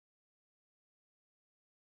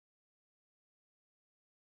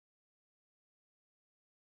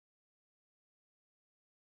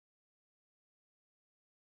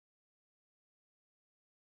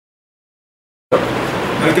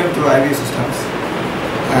Welcome to iWave Systems,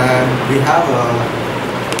 and we have a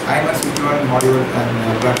i.MX51 module and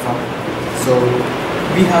platform. So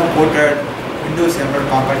we have ported Windows Embedded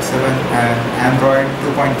Compact 7 and Android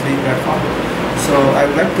 2.3 platform. So I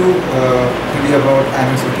would like to tell you about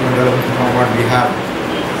i.MX51 development platform, what we have.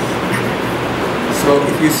 So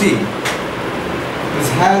if you see, this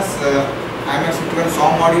has i.MX51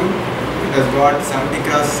 SOM module. It has got 70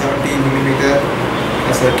 x 70mm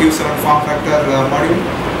as a Q7 form factor module,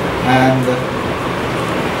 and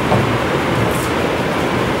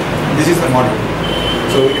this is the module.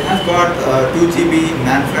 So it has got 2 GB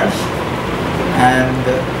NAND flash and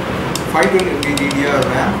 512 MB DDR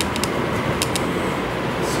RAM.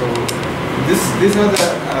 So these are the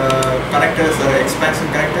connectors, expansion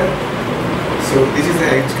connector. So this is the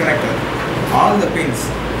edge connector. All the pins,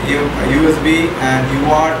 USB and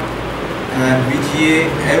UART and VGA,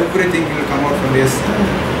 everything will come out from this pin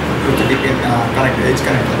connector, edge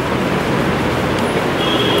connector.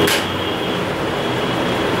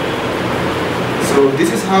 So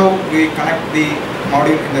this is how we connect the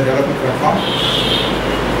module in the development platform.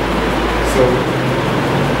 So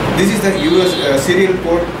this is the serial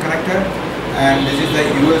port connector, and this is the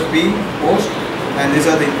USB post, and these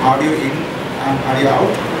are the audio in and audio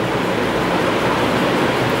out.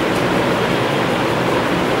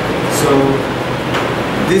 So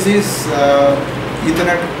this is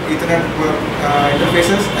Ethernet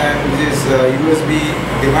interfaces, and this is USB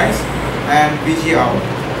device and VGA out.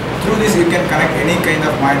 Through this you can connect any kind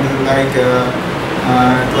of monitor like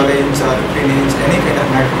 12-inch or 15-inch, any kind of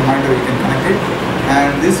monitor you can connect it, and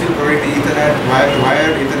this will provide the Ethernet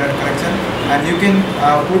wired Ethernet connection, and you can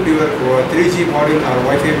put your 3G module or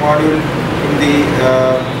Wi-Fi module in the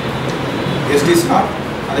SD slot.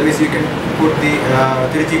 Otherwise you can put the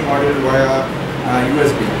 3G module via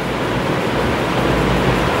USB.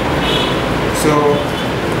 So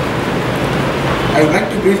I would like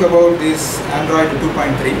to brief about this Android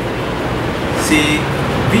 2.3. See,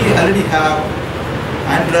 we already have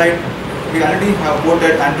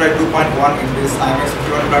ported Android 2.1 in this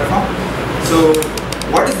i.MX51 platform. So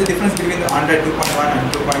what is the difference between the Android 2.1 and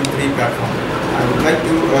 2.3 platform? I would like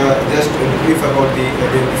to just brief about the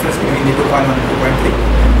difference between the 2.1 and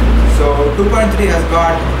 2.3. So 2.3 has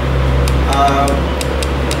got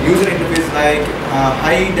user interface like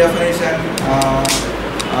high definition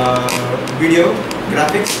video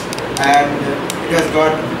graphics, and it has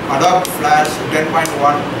got Adobe Flash 10.1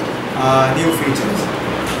 new features.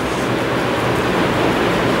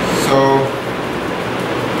 So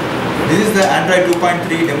this is the Android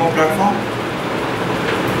 2.3 demo platform.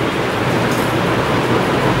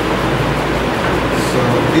 So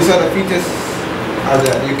these are the features.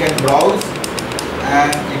 You can browse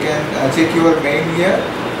and you can check your mail here,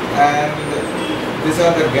 and these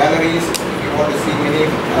are the galleries if you want to see any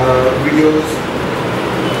videos,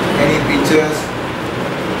 any pictures,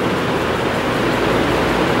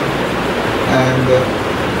 and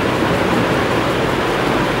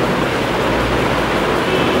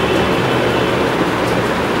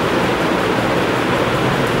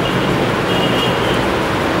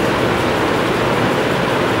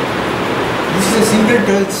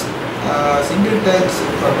single touch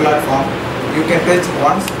platform. You can touch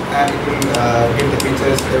once and it will get the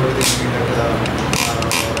pictures, everything in that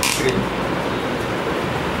screen.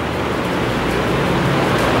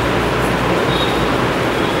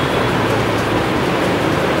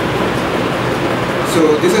 So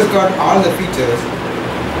this has got all the features.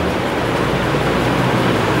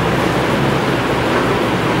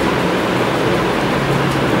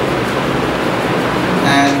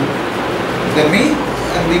 And the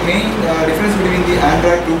main difference between the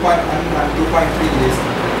Android 2.1 and 2.3 is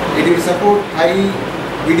it will support high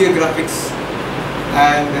video graphics,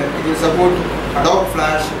 and it will support Adobe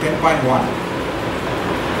Flash 10.1,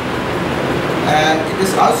 and it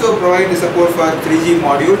is also provide the support for 3G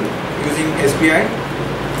module using SPI.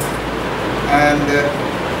 And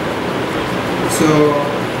so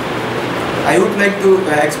I would like to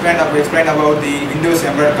explain about the Windows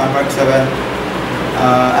Embedded Compact 7.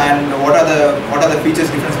 And what are the features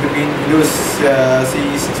difference between Windows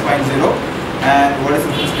CE 6.0 and what is the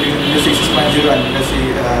difference between Windows CE 6.0 and Windows CE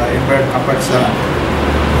Embedded Compact 7.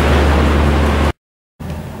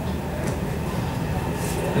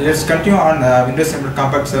 Let's continue on Windows Embedded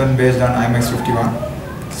Compact 7 based on i.MX51.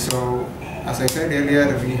 So as I said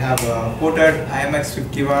earlier, we have ported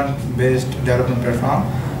i.MX51 based development platform.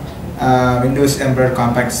 Windows Embedded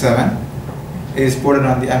Compact 7 is ported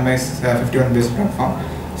on the i.MX51 based platform.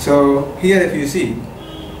 So here if you see,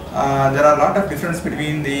 there are a lot of difference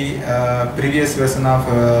between the previous version of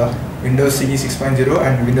Windows CE 6.0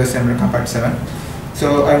 and Windows 7 Compact 7.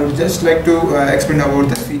 So I would just like to explain about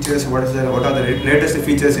the features. What are the latest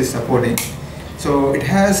features is supporting. So it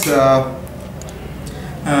has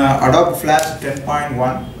Adobe Flash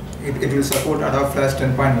 10.1. It will support Adobe Flash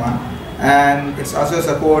 10.1, and it's also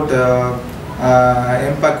support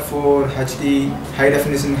MPEG-4 HD high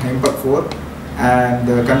definition MPEG-4 and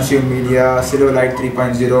consume media, Silverlight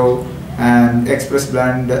 3.0 and Express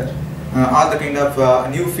Blend. All the kind of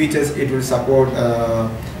new features it will support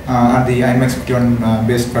on the i.MX51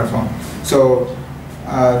 based platform. So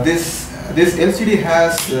this LCD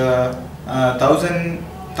has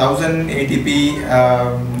 1080p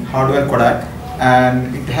hardware codec,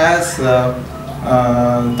 and it has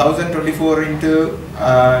 1024 into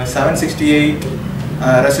 768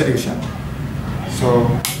 resolution. So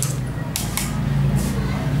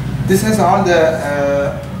this has all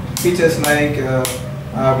the features like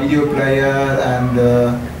video player and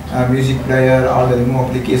music player. All the demo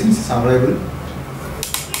applications is available.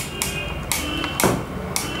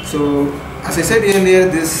 So as I said earlier,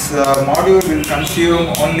 this module will consume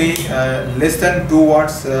only less than 2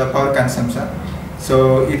 watts power consumption.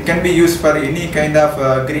 So it can be used for any kind of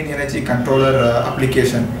green energy controller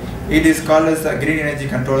application. It is called as a green energy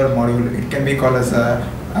controller module. It can be called as a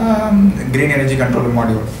green energy controller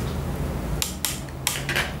module.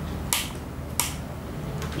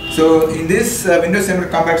 So in this Windows 7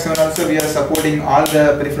 Compact 7 also we are supporting all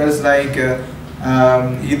the peripherals like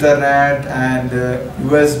Ethernet and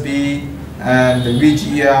USB and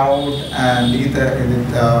VGA out and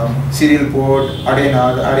serial port, audio in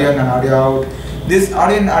and audio out. This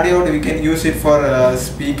audio in audio out we can use it for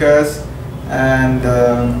speakers, and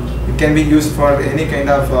it can be used for any kind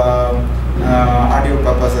of audio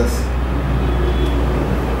purposes.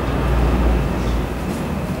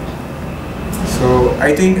 So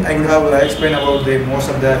I think I could have explained about the most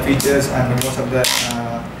of the features and most of the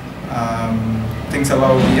things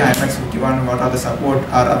about the i.MX51. What are the support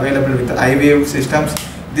are available with the iWave systems.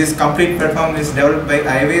 This complete platform is developed by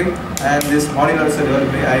iWave, and this module also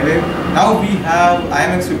developed by iWave. Now we have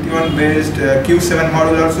i.MX51 based Q7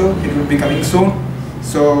 module also. It will be coming soon.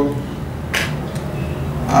 So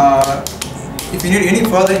if you need any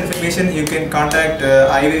further information, you can contact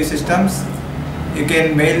iWave Systems. You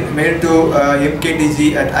can mail to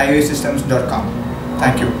mktg@iwavesystems.com.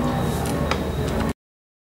 Thank you.